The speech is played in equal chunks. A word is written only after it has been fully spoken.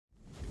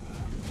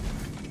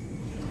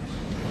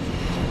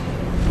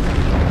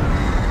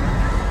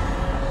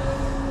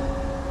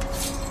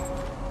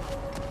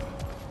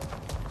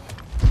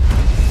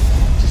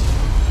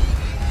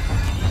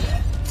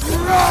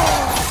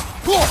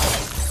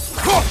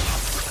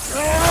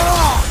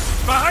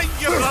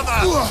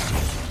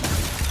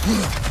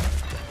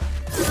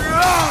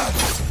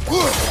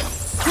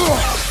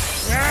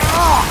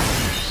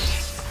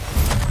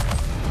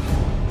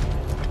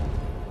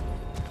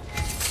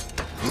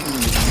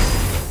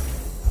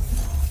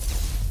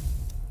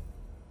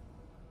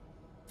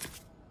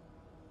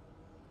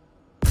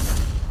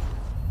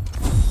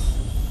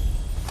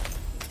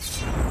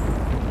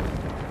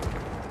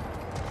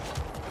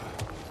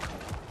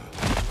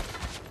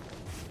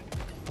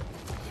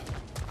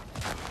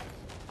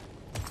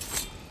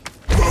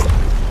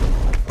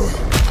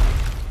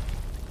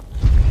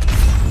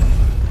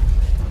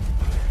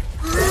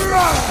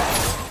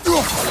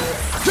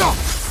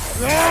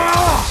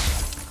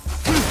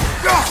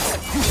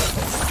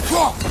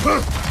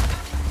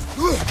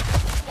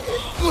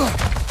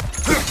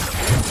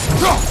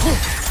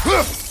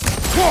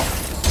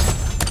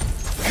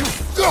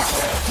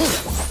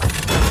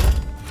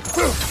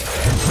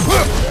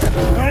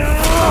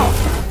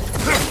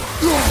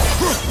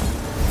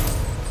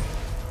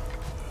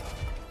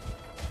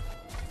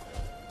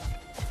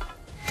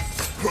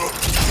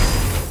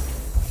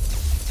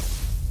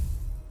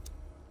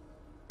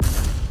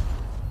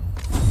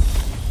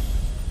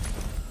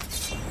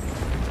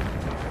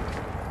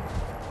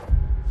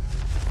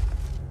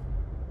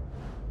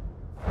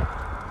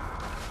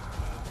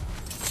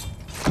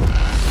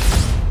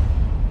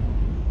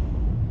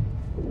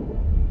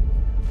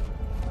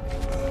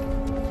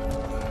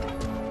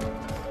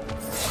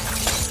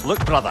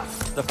Look, brother,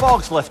 the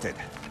fog's lifted.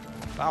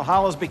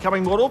 Valhalla's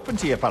becoming more open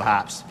to you,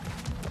 perhaps.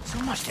 So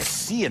much to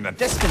see in the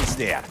distance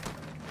there.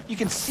 You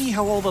can see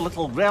how all the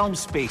little realm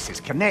spaces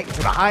connect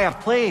to the higher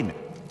plane.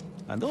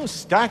 And those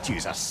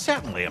statues are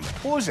certainly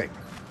imposing.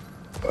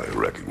 I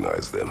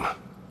recognize them.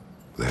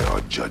 They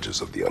are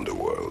judges of the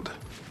underworld,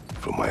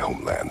 from my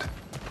homeland.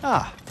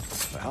 Ah,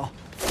 well,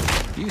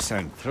 you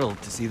sound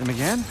thrilled to see them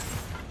again.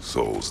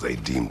 Souls they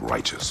deemed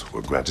righteous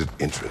were granted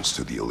entrance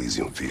to the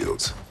Elysian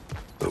fields.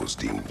 Those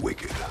deemed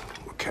wicked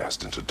were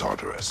cast into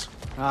Tartarus.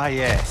 Ah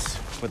yes,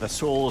 where the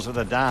souls of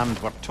the damned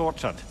were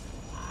tortured.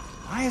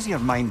 Why is your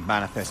mind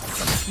manifested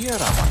from here,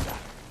 I wonder?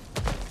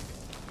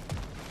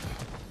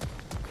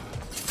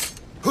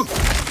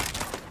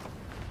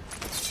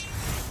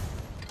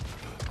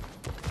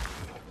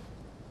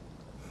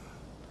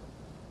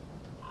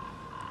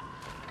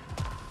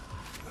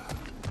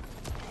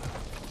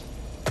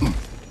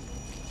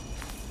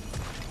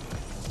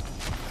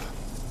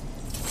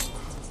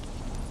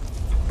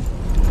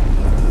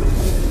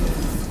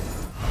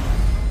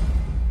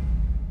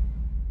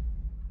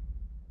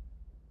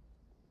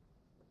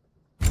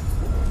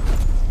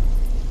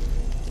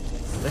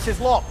 This is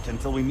locked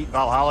until we meet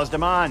Valhalla's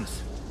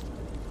demands.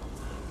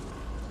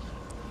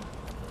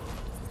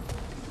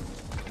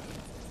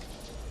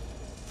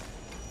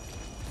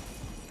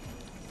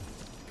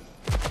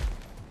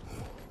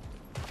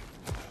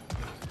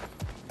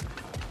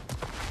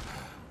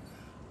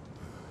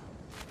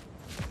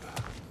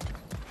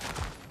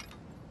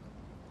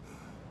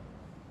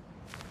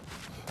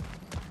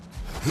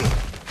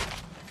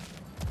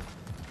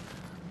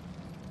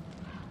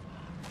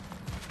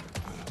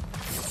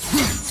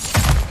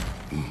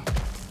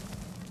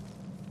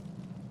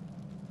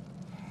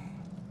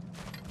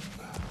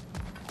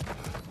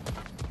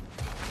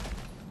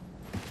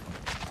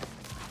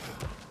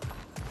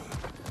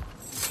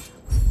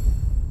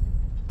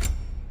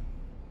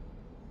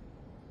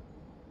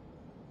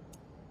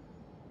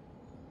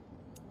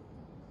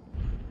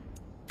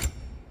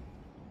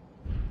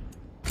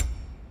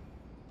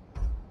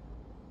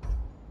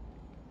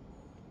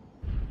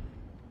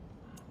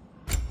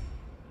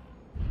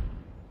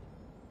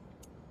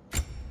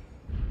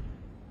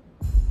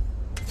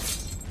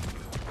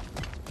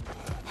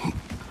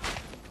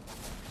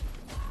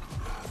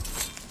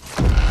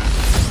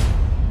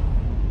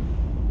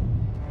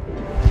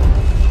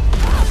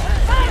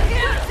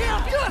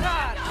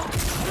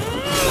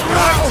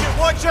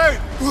 Watch out!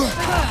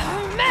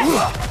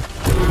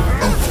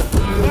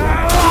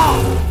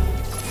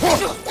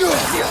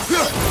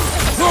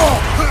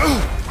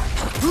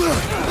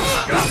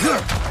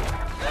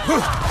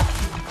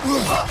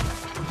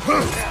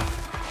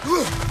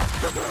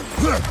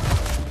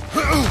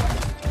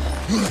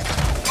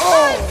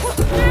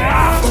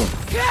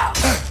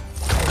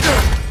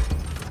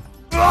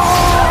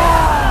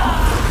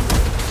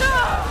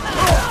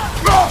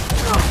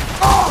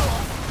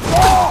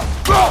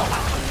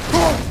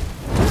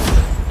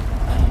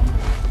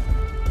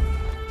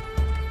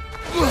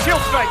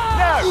 Shield strike,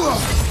 now!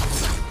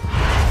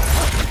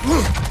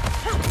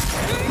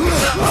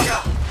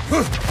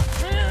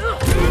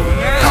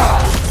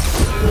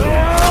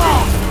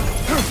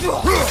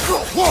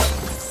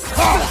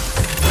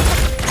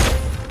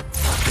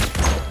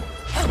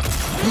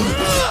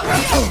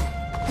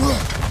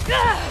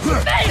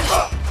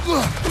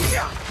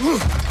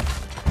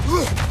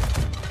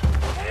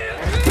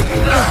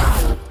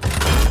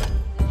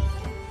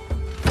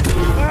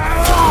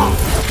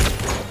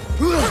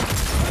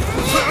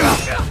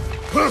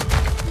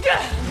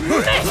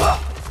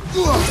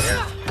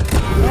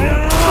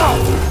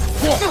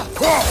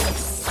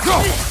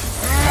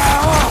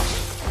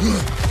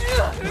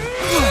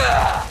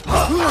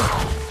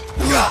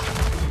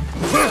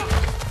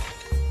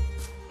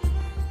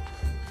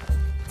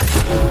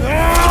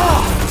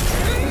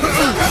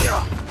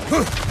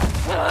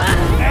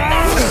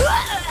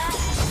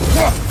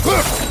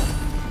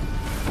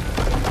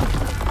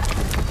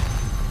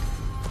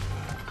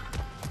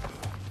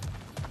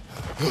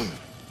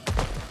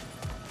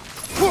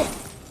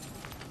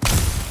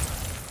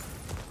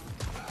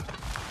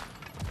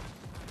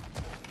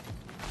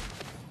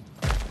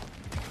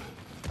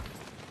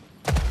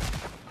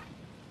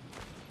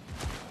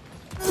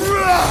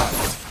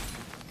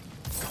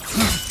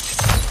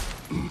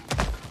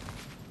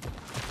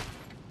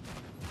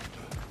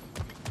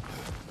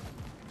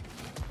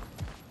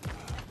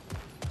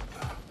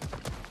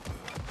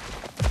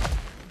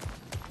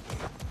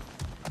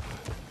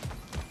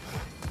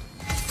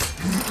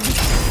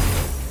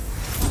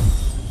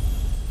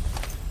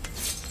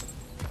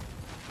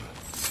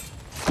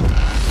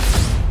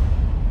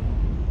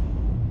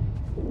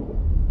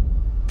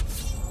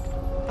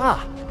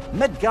 Ah,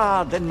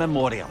 Midgard in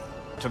memoriam.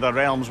 To the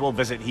realms we'll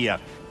visit here.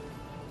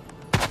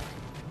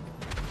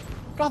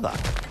 Brother,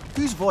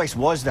 whose voice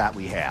was that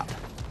we heard?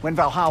 When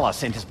Valhalla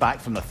sent us back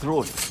from the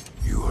throne?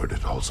 You heard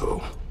it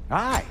also.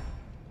 Aye.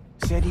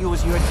 Said he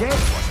owes you a debt,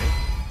 was he?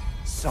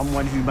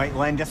 Someone who might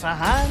lend us a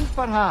hand,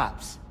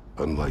 perhaps?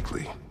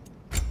 Unlikely.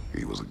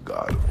 He was a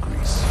god of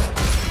Greece.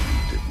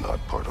 He did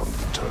not part on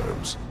the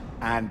terms.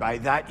 And by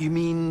that you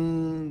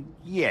mean...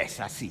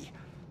 Yes, I see.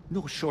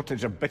 No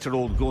shortage of bitter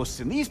old ghosts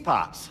in these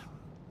parts.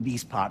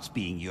 These parts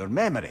being your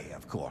memory,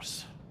 of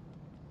course.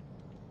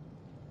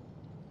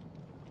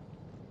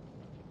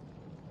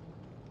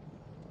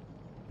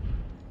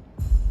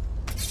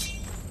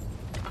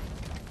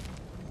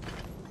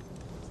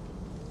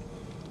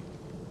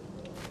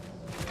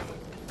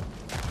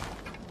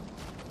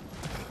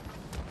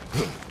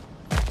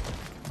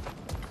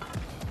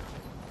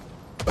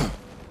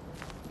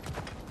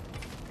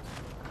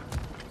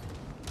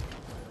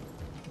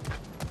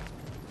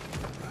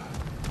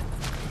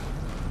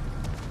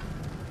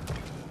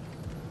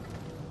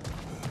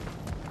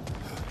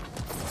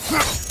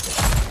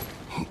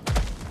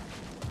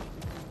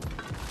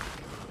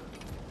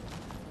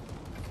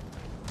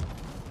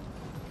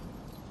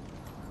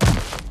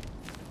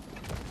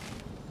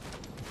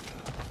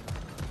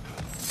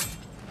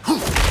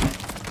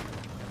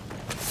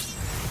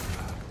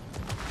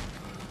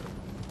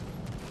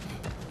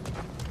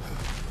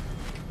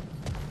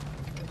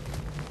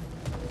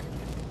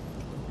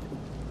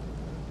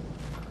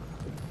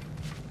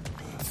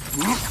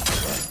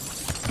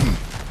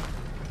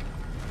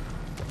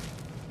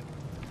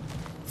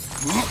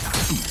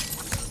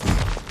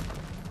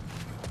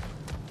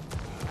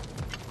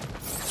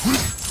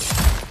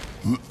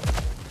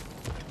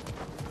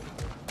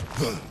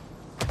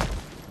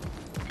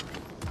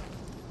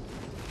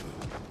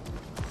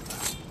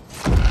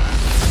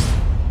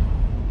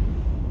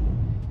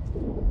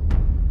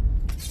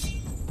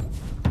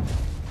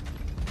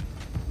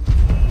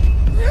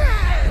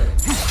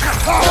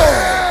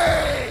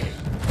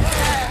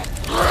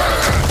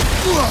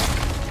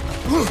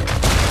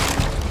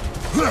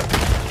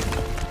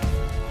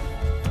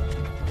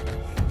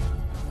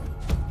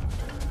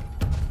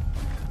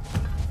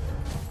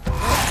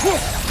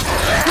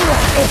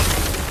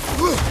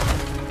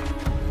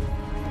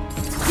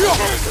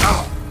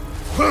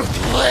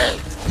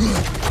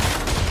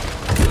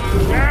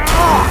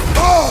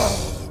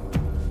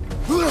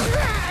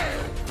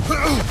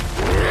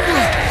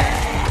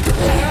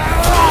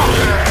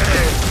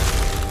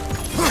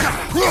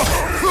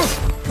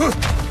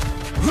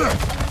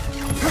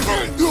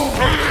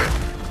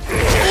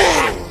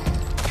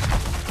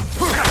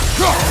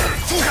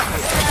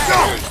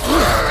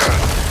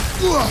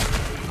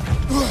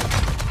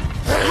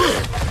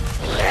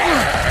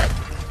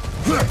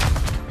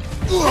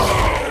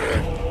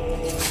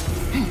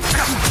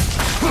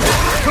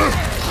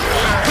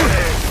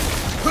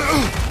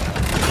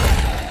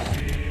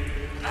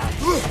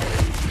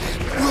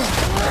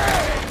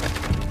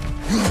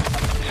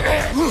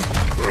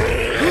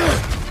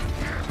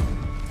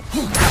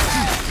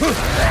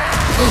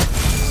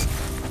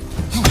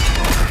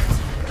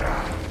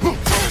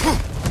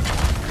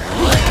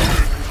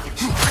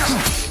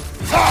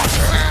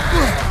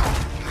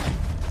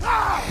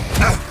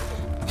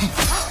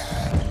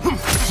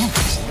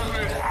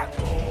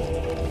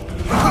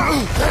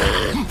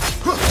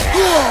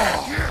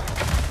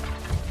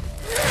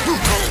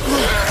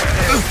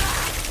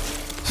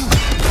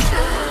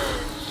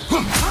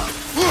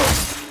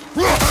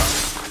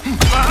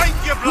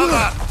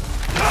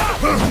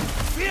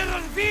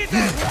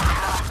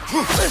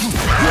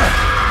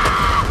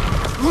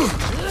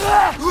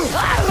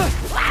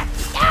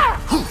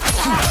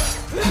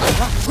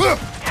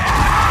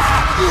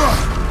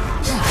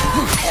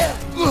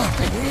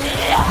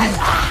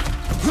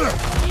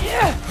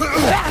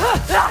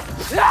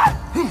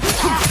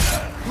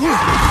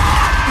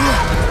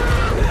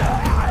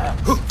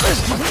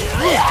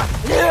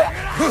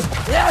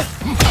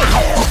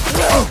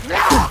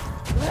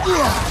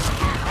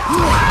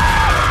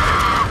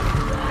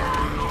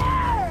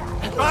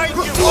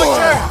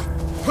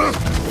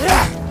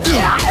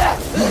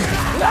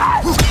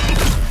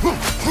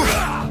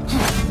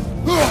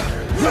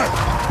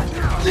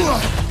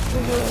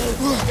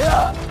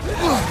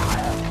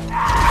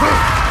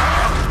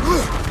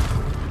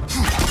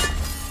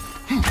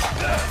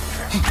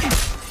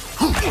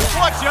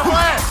 Watch your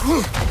left!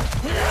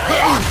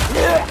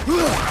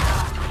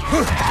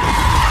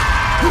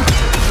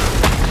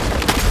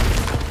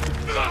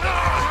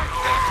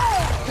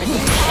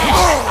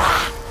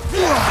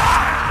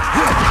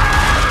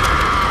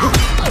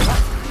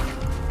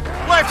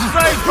 Left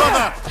side,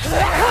 brother!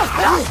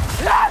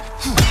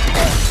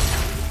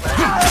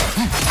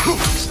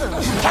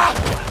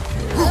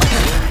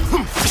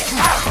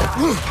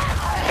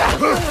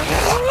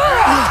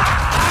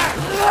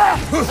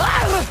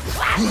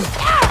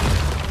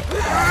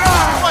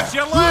 Watch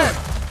your left!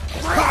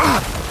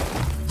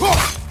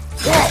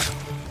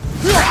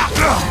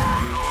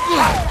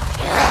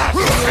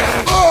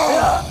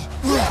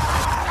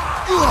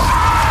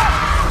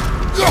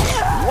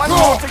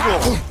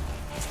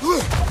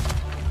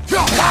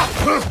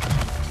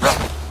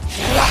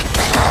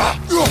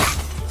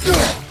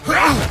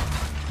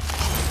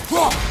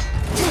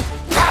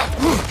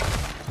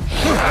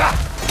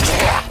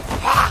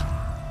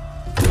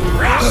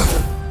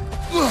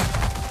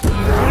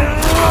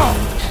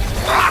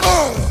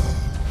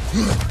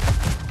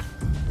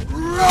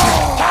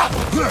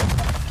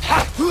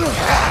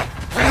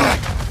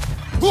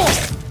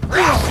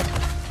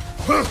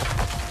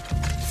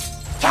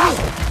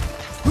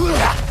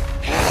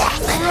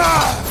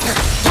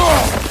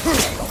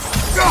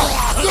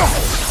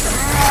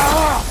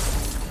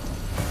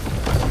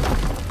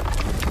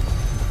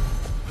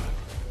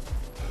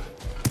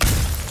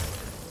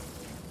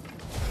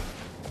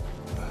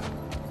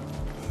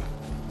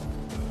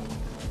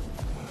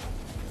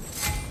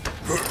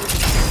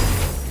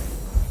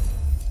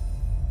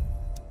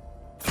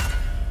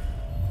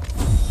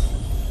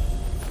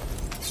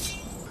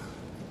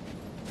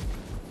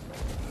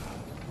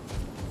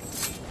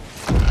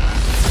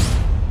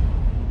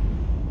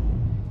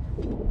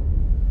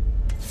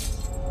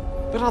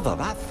 Brother,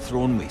 that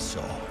throne we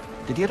saw,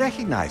 did you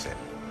recognize it?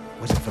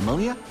 Was it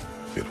familiar?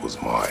 It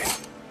was mine.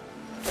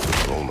 The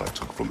throne I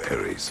took from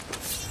Ares.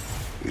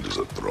 It is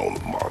a throne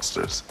of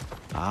monsters.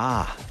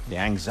 Ah, the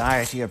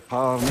anxiety of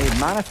power made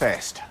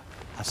manifest.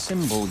 A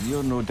symbol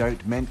you're no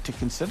doubt meant to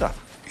consider.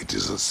 It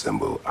is a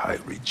symbol I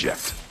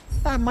reject.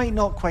 That might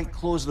not quite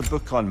close the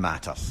book on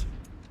matters.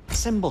 A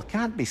symbol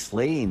can't be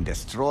slain,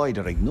 destroyed,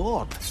 or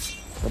ignored.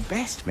 The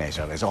best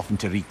measure is often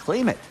to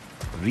reclaim it,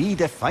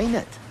 redefine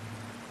it.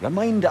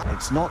 Remind it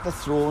it's not the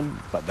throne,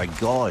 but the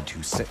god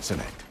who sits in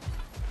it.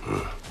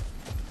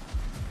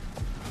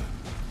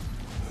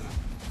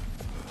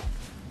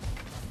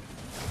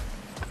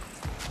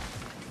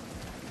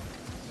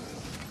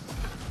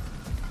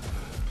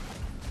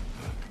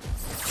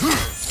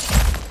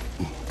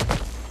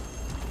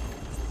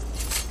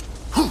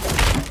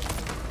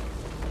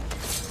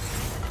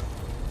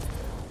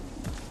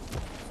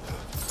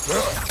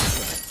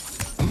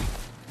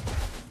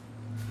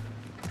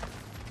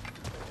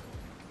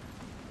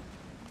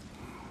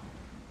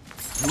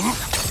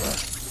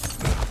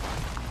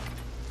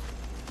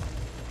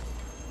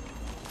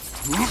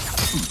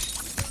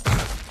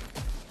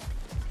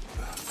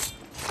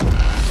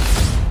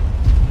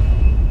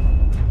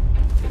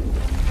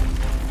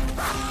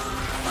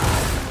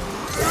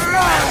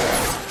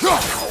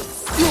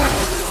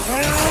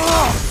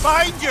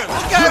 Behind you!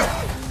 Look out!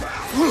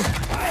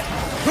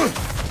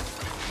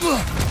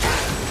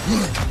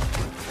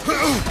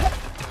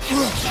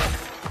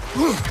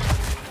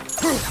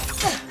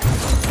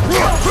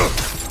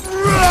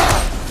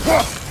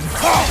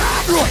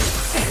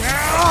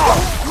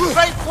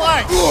 Right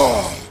flank!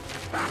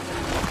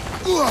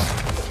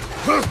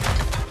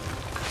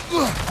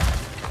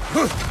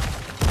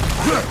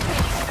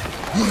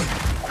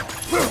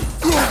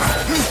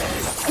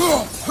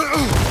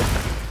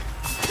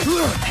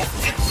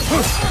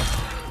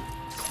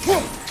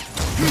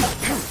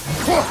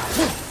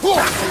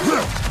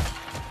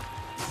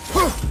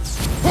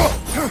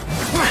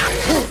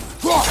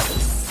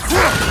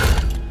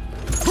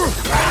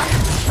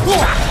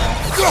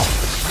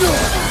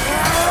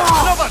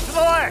 Another to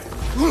the left!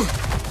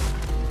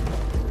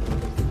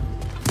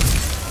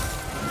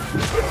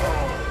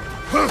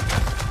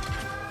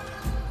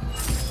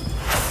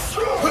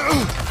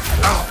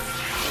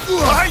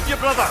 Behind you,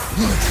 brother!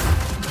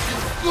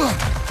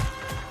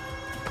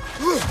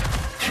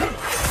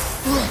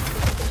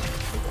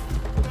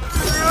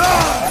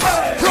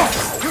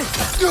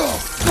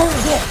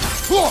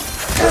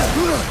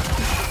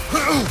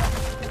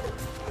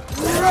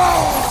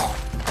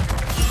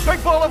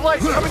 Big ball of light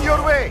coming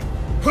your way!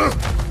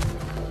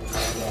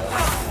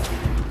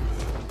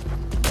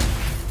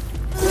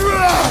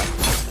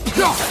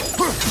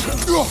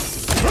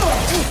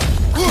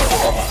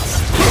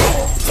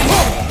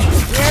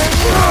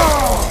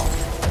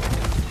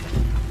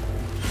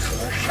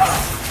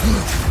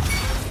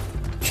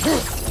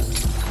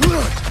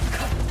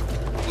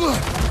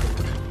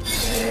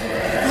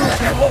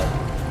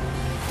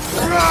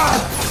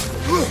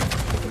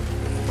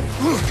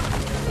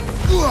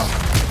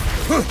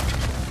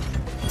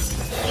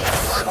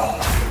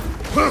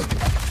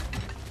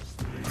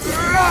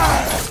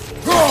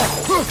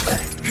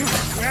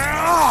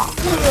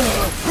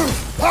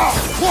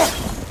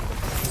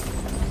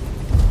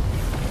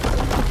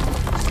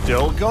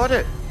 Still got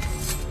it.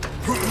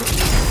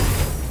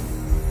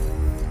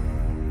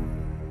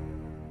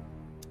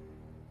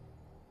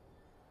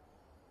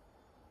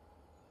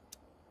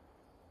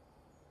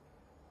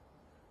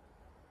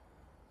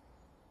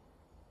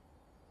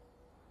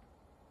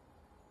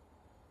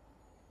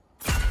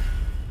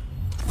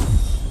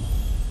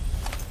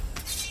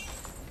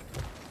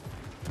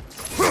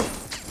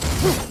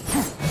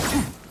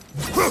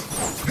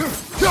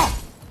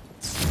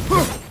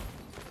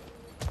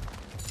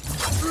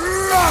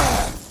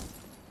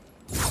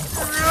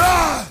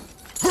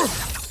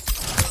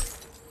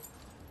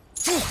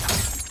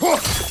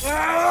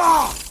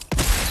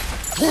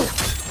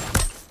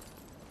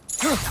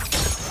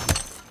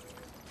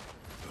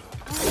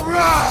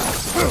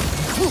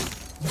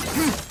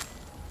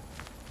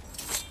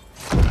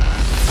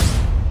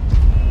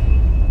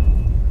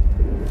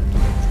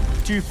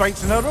 Two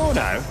fights in a row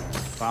now.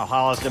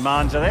 Valhalla's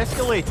demands are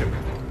escalating.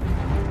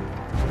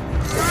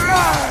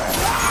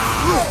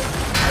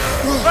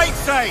 Right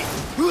side!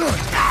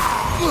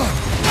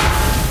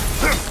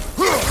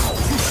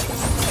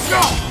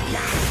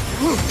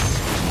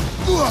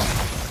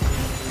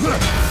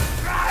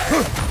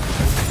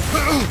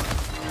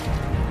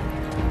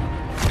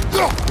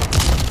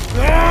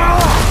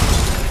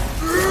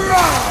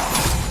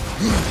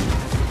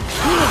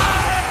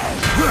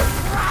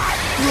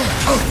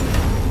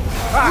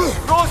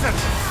 Frozen!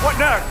 What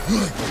now?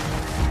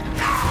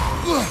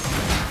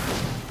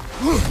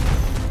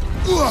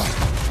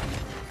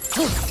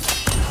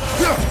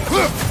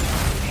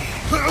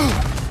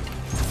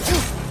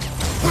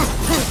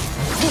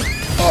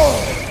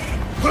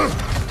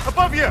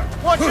 Above you!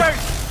 Watch out!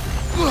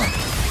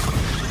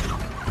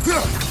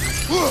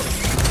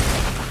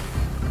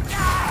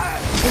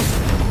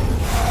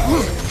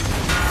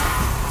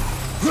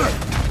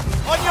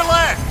 On your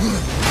left!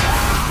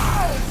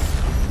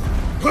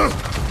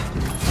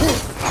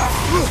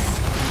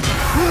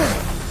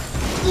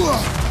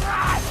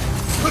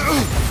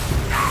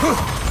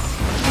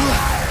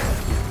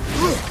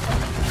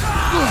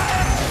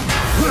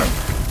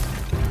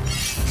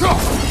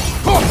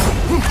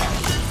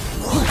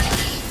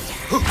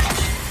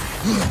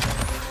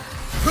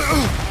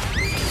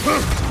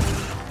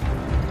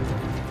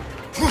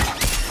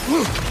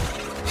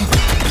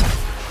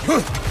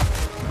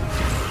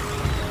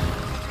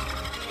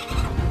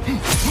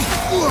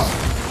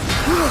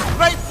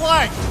 Right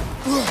flank!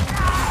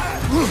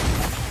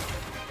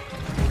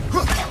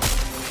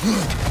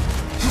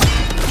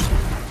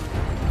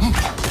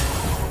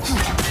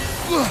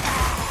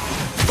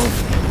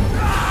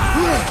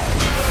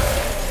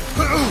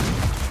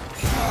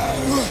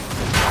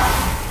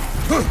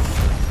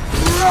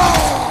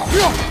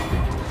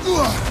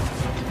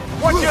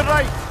 Watch your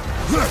right!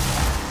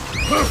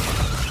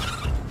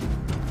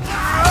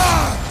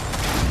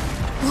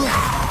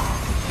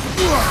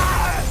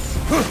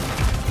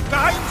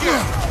 Behind you!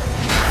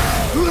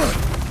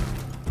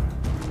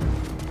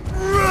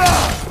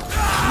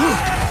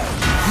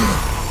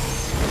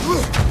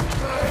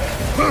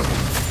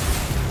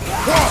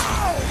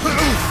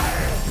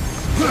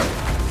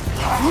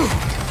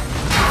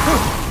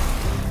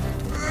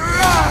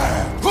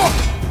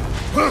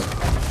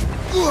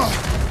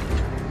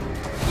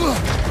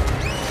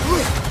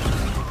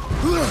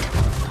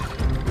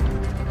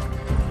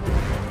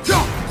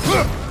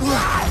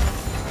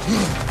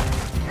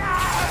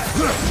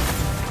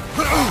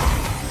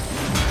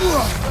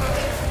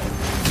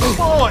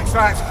 Bollocks,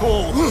 that's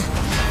cold!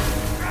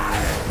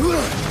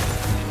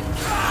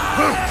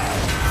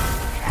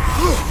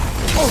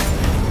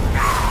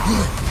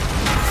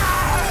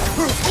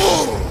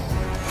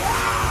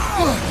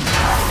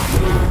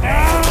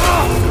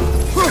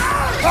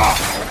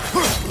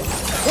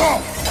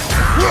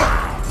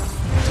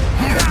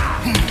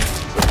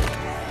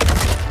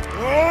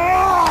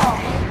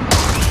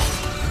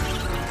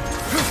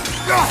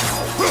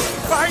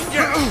 Behind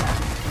you!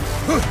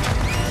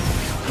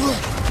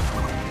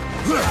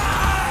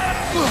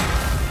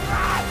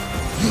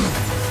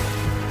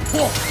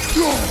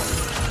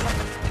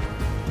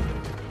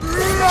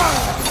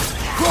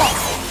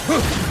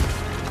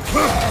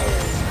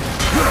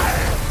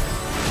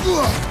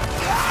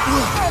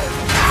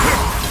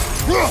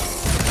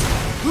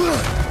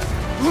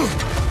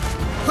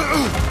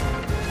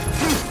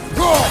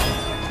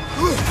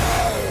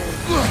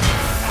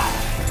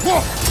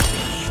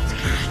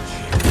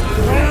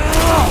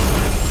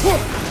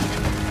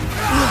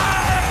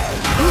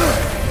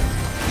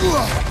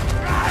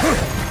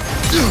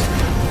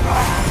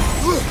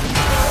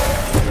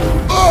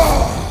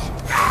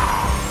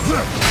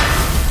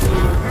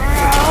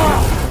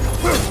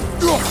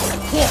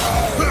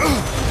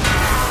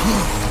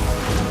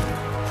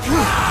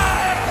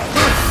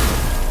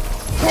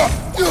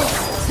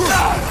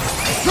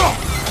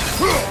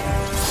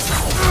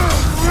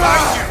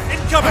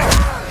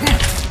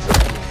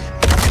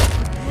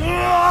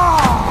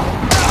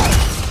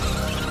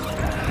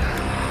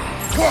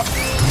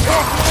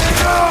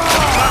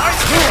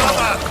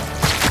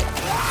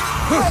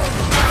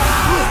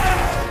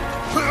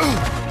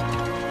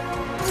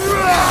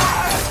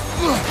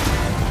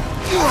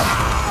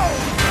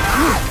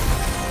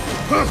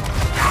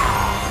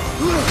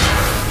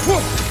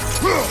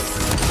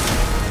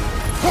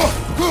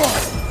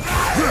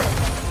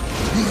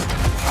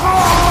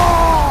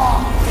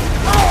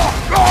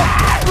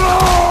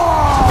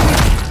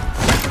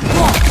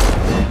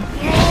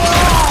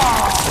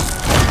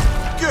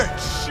 Good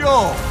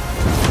show!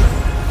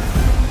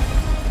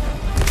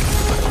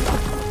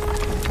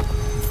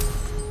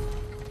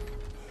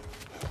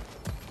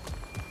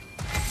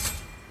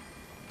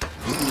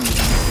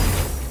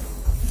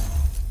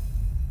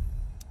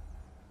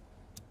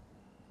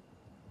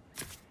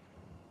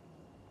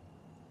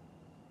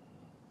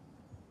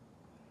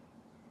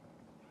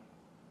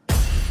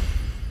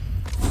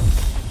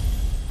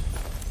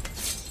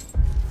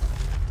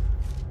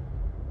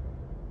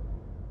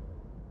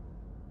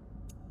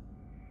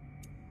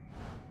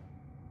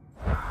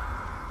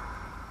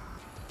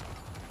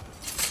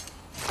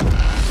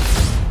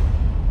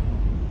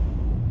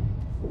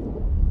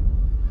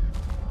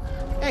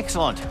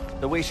 Excellent.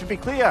 The way should be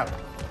clear.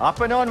 Up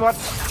and onward.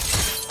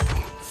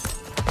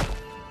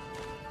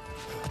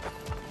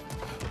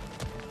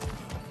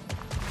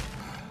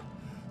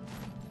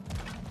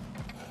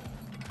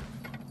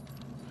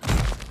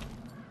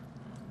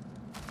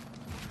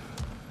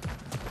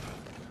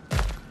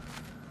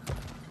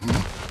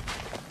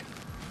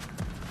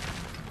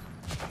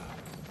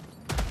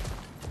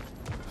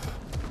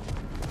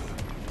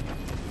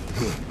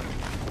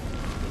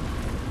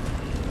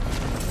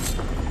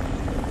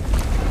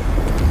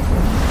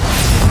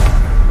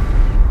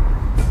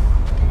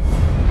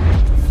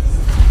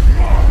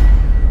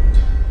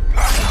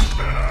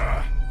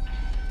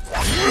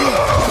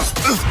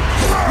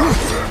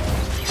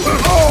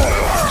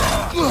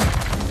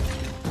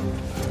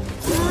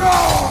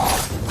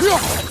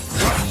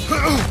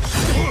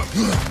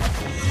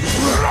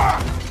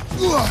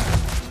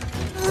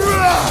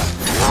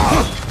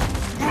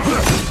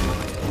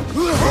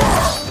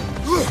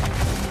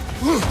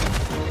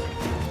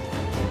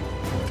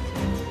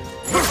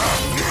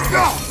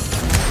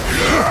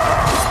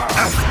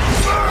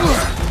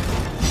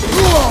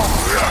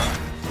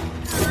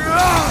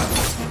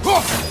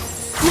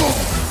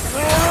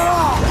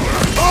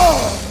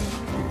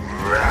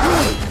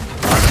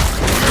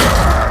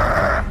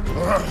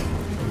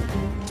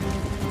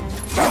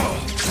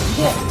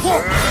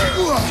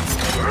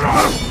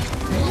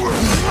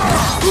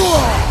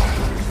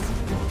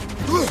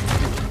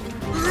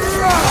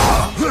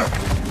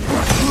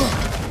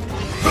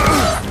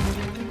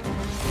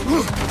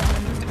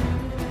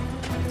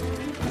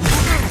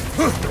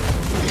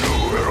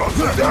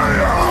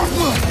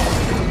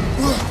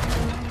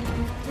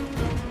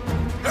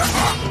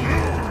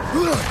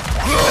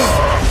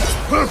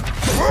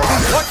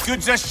 What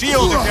good's a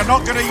shield if you're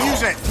not going to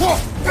use it?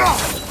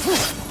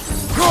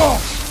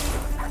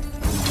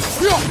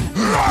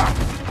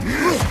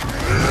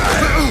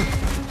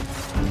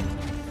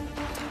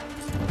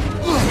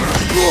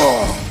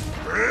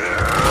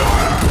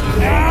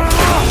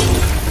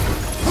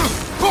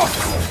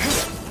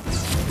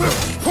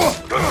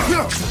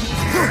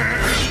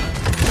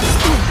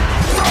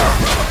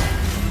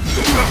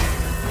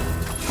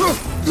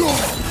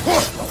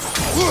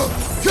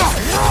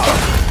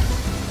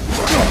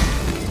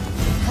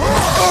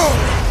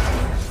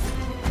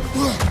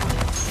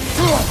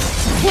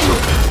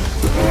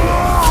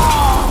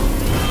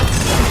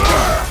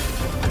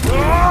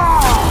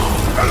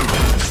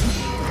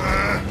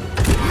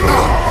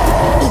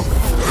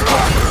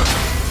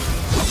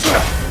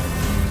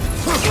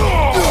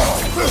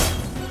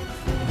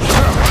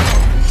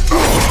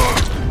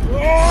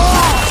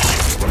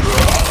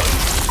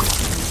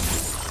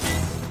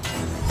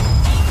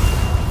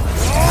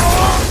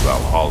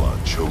 Valhalla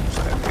chose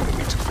an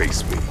enemy to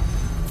face me.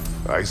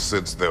 I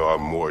sense there are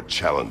more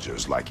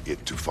challengers like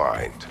it to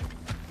find.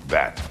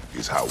 That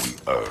is how we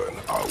earn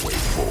our way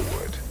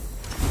forward.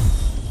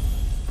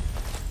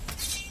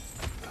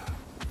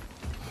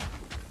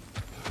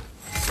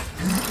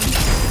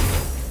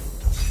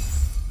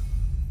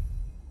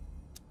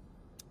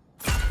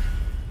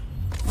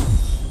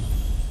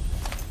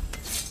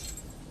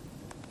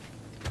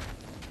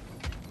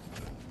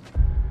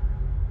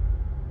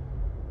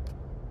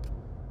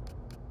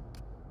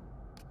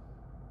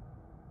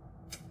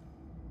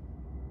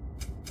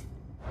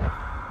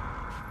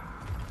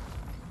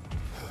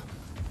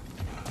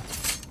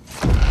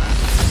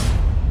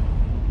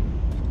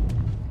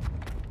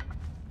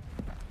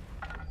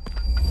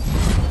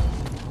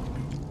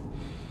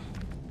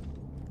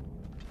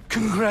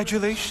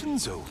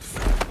 Congratulations, old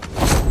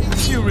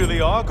friend. You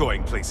really are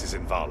going places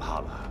in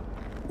Valhalla.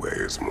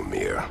 Where's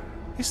Mimir?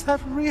 Is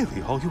that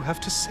really all you have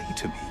to say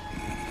to me?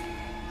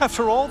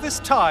 After all this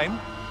time,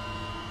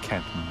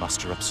 can't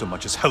muster up so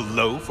much as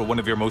hello for one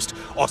of your most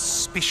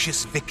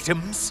auspicious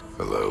victims?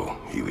 Hello,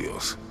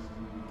 Helios.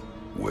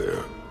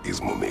 Where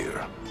is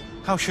Mimir?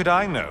 How should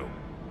I know?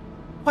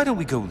 Why don't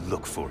we go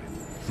look for him?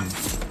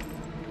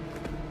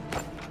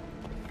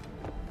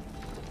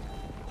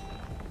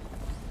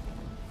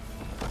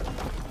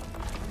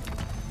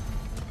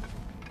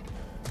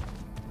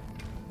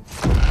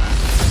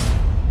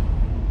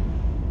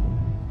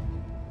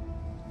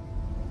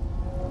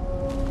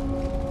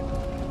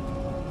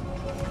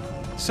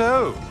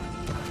 So,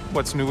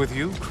 what's new with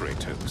you,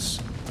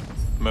 Kratos?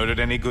 Murdered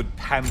any good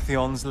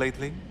pantheons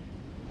lately?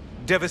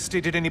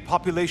 Devastated any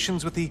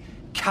populations with the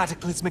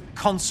cataclysmic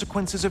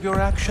consequences of your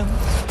actions?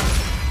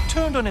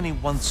 Turned on any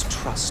once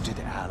trusted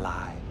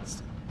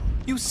allies?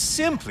 You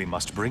simply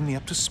must bring me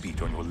up to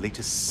speed on your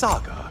latest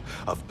saga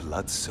of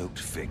blood-soaked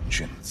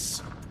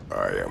vengeance.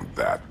 I am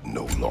that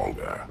no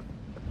longer.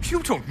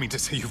 You don't mean to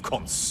say you've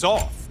gone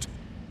soft?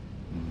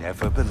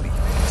 Never believe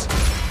it.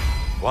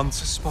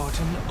 Once a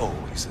Spartan,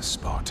 always a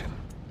Spartan.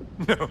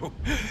 No,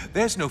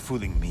 there's no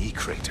fooling me,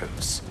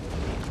 Kratos.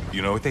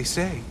 You know what they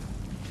say?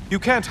 You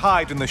can't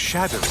hide in the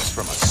shadows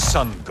from a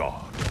sun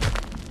god.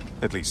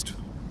 At least,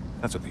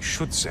 that's what they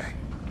should say.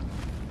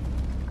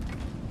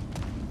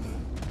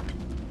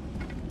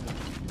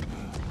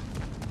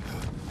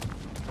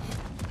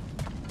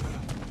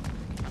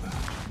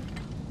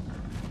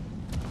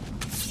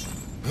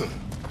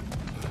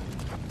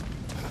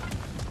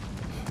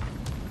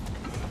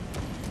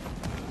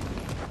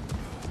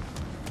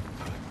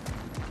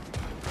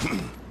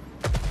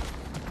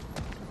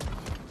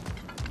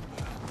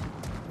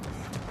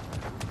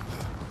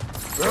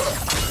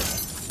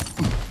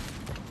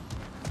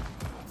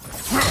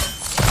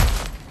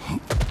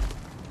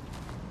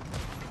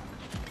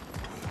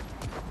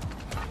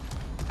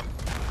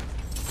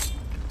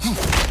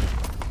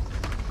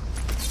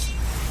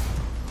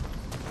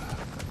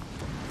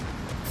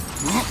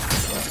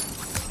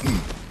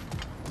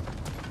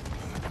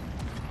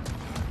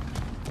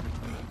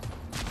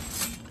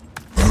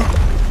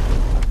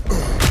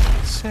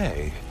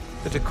 Say,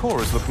 the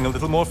decor is looking a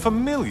little more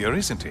familiar,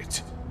 isn't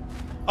it?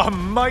 A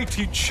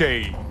mighty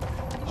chain.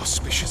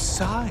 Auspicious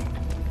sign.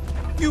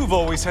 You've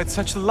always had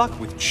such luck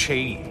with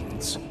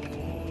chains.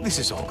 This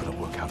is all gonna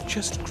work out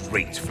just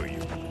great for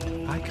you.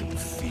 I can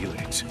feel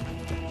it.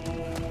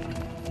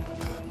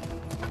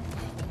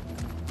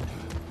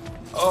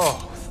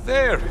 Oh,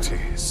 there it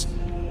is.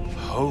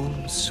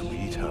 Home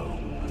sweet home.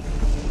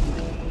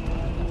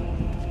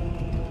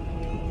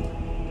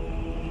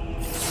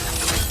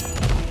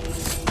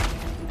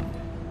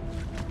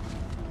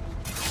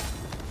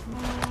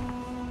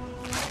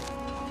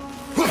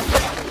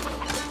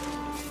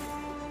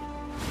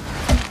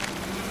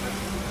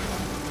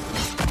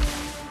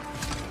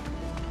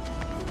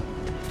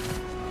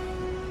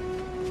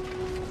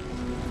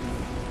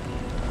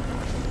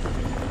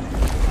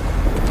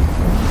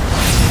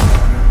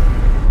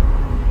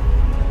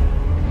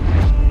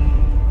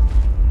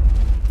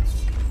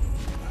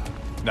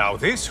 Now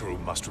this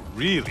room must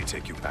really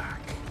take you back.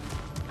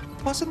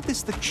 Wasn't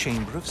this the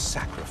Chamber of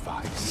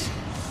Sacrifice?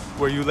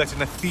 Where you let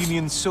an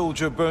Athenian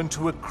soldier burn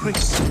to a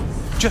crisp,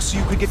 just so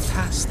you could get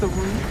past the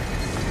room?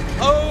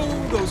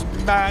 Oh, those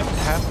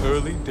madcap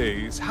early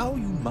days. How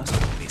you must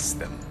miss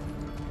them.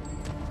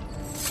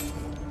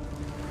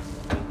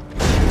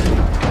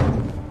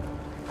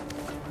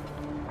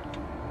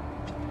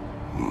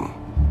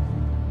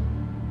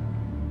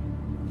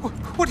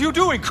 What are you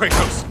doing,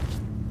 Kratos?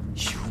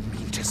 You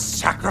mean to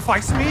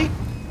sacrifice me?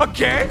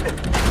 Again?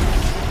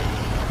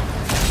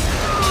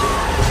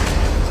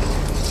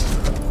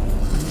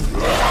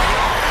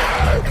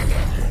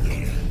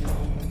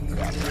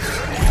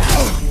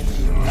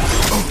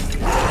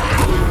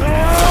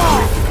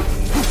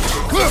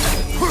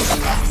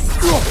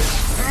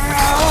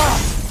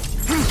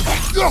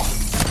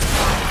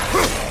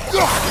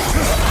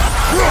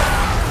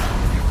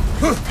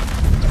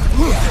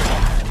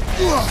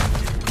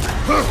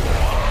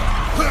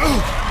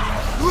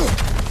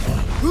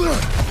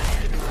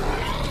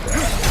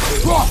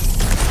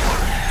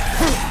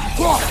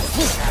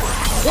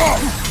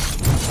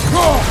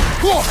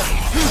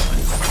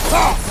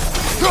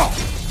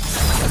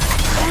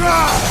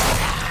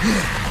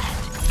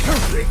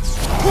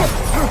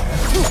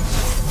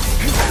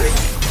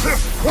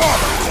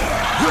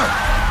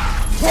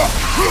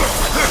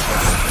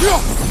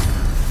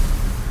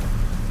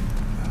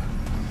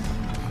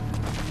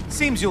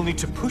 Seems you'll need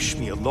to push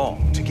me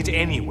along to get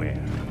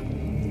anywhere.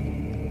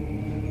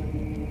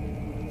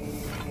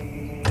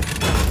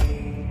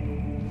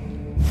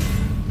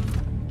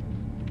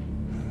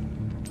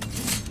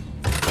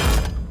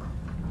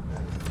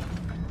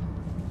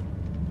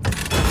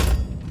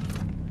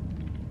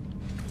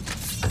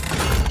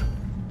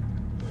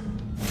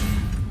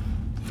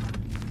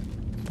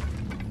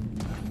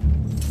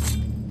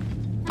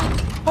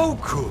 Oh,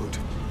 good.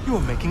 You're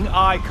making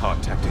eye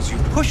contact as you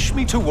push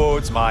me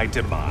towards my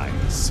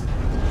demise.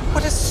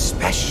 What a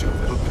special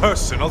little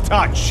personal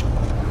touch.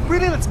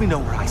 Really lets me know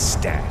where I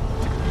stand.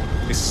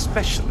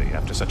 Especially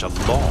after such a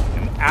long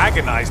and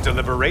agonized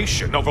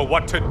deliberation over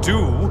what to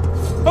do.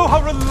 Oh,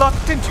 how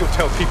reluctant you'll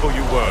tell people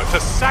you were to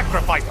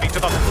sacrifice me to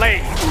the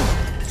flames.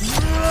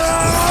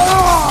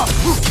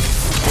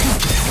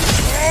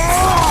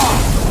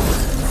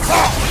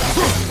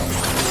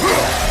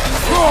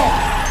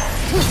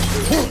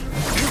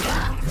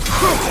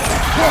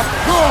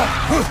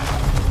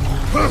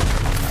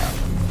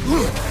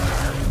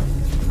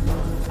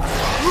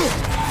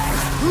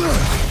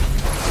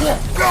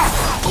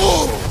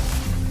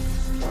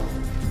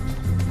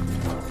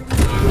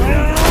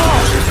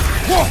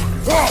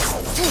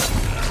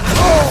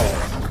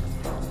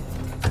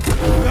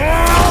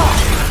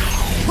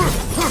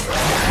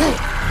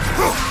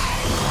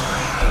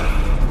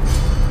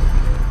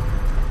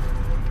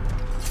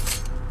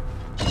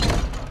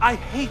 I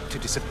hate to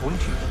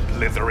disappoint you,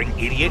 blithering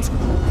idiot.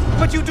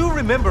 But you do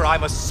remember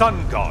I'm a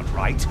sun god,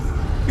 right?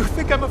 You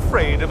think I'm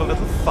afraid of a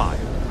little fire?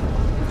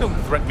 Don't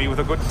threaten me with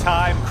a good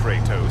time,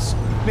 Kratos.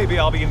 Maybe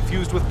I'll be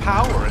infused with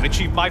power and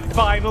achieve my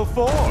final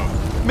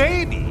form.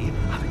 Maybe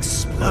I'll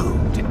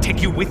explode and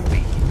take you with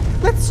me.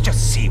 Let's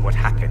just see what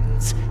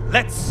happens.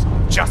 Let's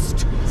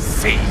just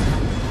see.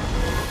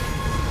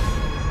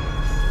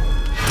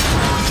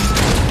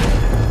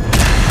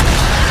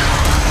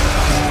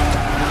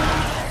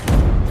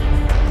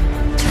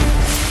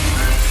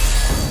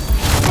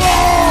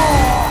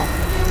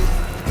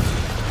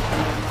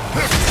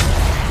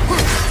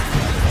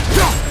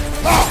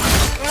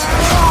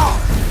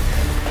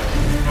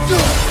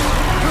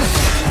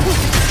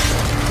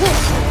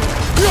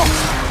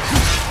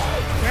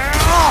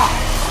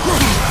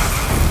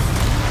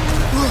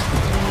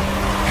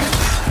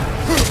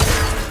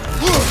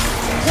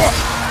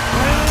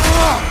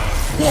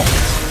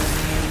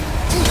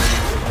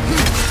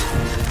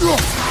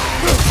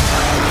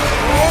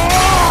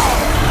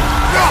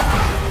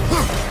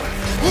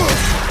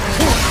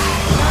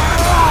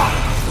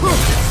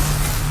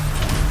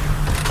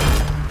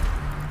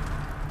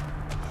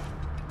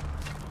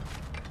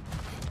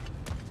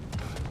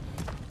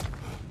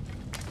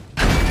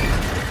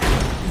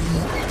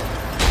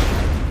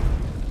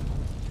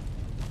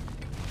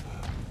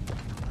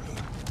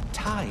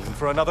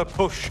 For another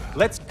push.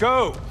 Let's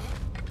go!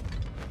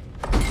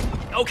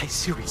 Okay,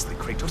 seriously,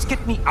 Kratos,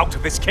 get me out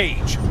of this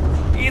cage.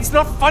 It's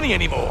not funny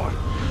anymore.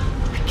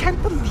 I can't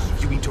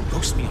believe you mean to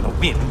roast me on a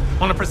whim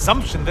on a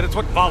presumption that it's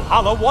what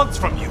Valhalla wants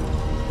from you.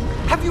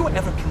 Have you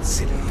ever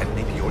considered that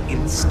maybe your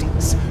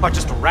instincts are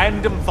just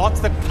random thoughts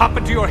that pop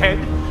into your head,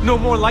 no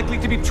more likely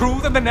to be true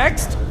than the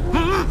next?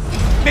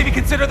 Maybe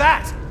consider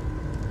that!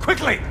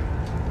 Quickly!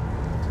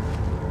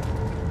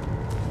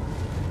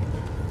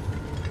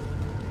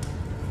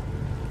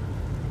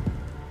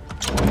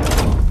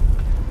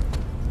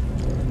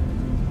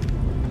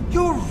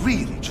 You're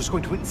really just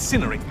going to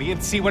incinerate me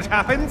and see what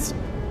happens?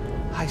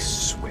 I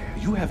swear,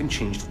 you haven't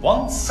changed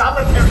one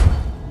solitary...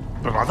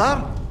 Brother?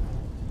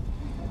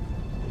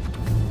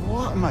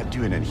 What am I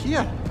doing in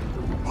here?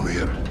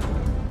 Mimir.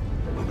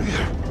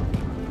 Mimir.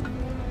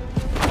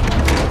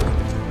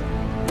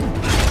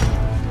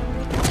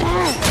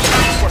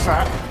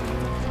 sir.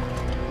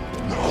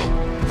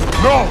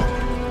 No!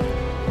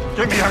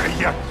 Get me out of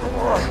here!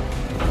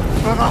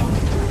 Brother!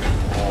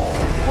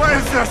 What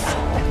is this?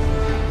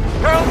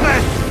 Help me!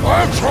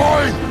 I'm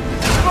trying!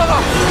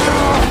 Brother!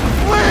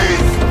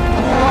 Please!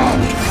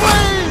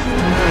 Please!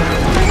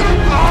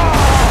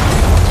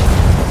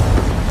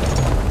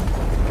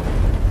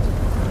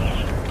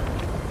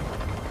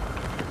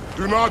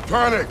 Do not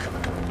panic!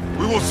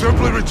 We will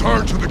simply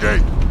return to the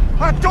gate.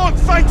 I don't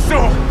think so!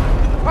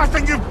 I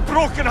think you've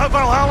broken how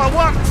Valhalla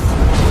works!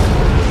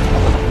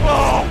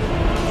 Oh!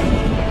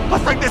 I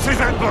think this is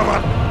it,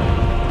 brother!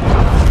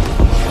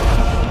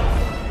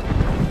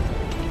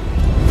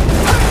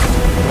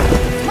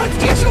 Let's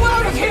get you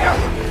out of here!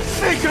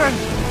 Sigrun!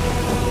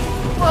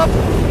 Love!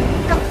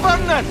 You're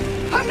burning!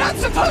 I'm not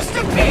supposed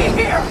to be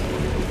here!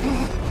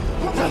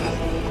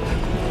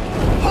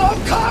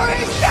 Homcar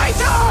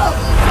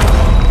Igniter!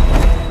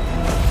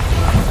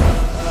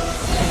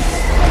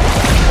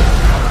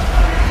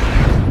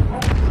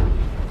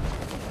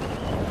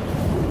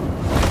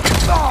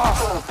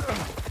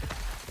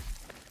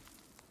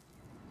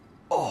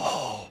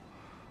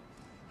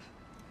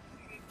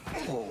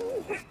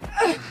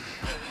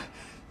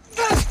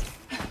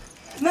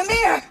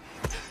 Mimir!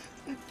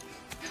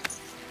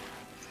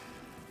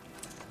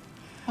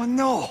 Oh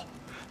no!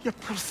 You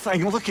poor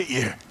thing, look at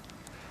you!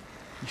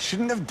 You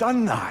shouldn't have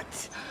done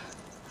that!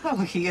 I'll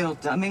heal,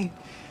 dummy.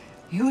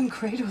 You and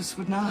Kratos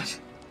would not.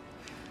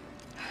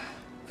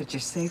 But you're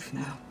safe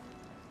now.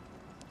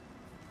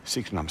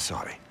 Sigrun, I'm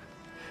sorry.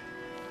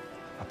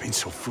 I've been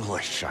so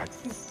foolish,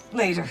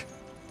 Later,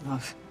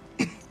 love.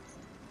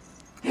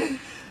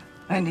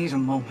 I need a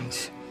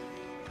moment.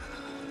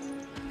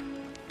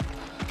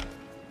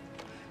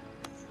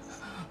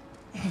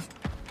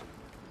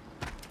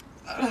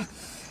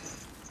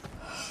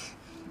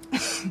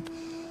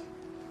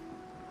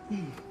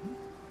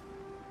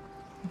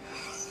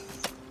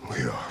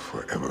 We are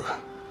forever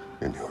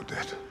in your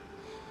debt.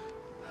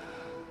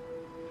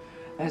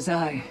 As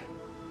I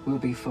will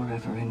be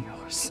forever in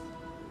yours.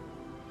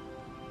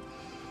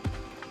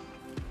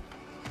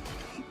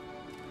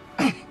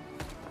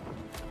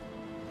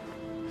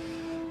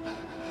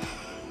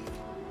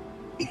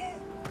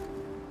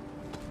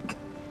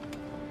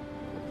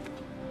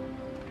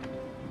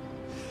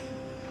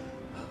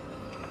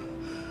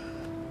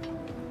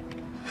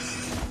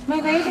 My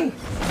lady!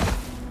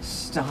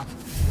 Stop.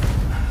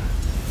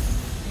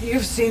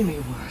 You've seen me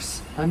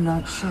worse. I'm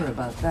not sure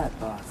about that,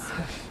 boss.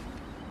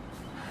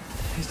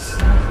 It's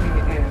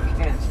something air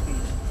can't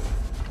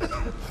beat.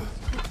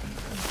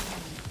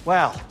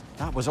 Well,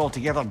 that was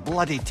altogether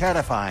bloody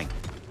terrifying.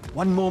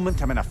 One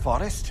moment I'm in a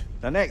forest,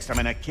 the next I'm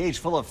in a cage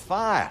full of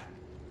fire.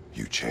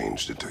 You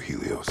changed into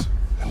Helios,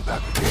 and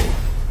back again.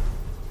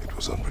 It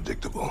was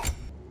unpredictable.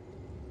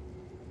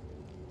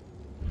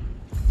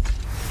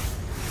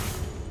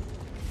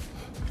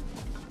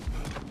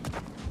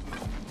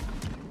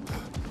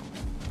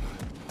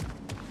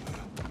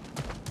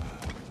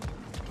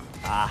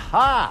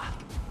 Aha!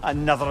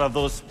 Another of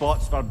those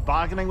spots for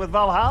bargaining with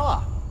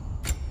Valhalla.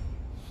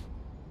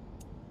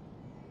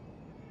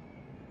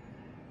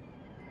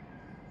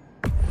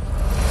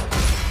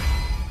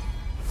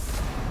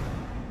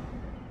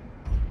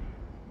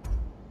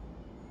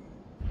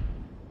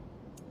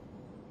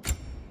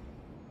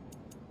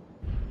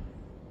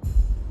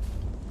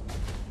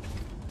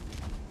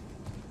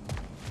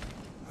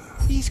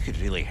 These could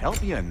really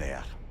help you in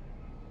there.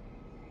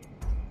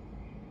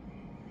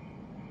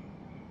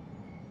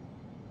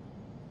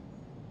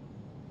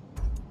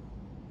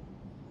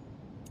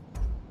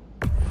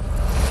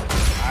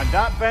 And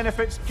that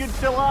benefit's good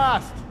to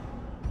last.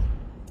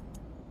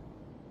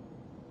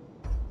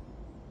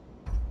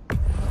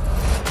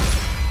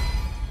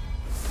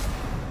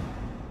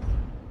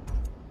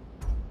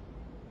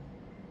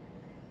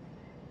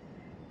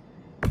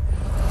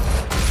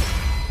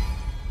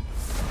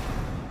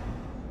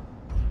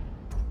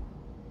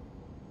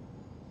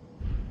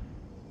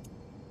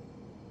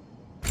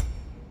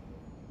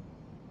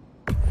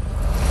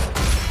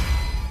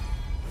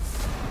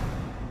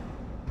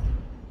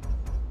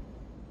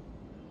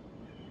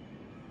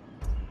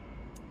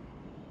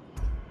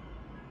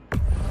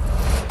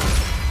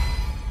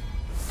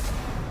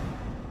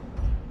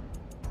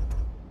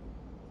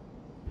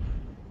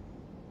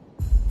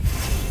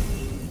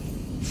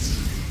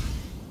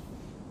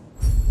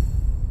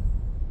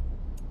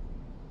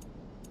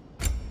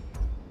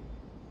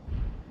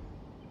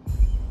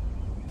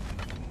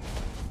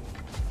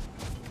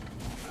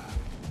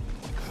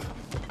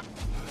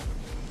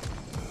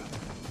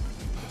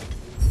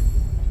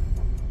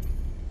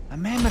 A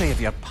memory of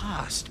your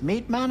past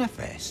made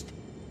manifest.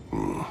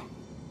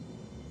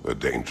 A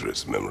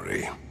dangerous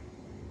memory.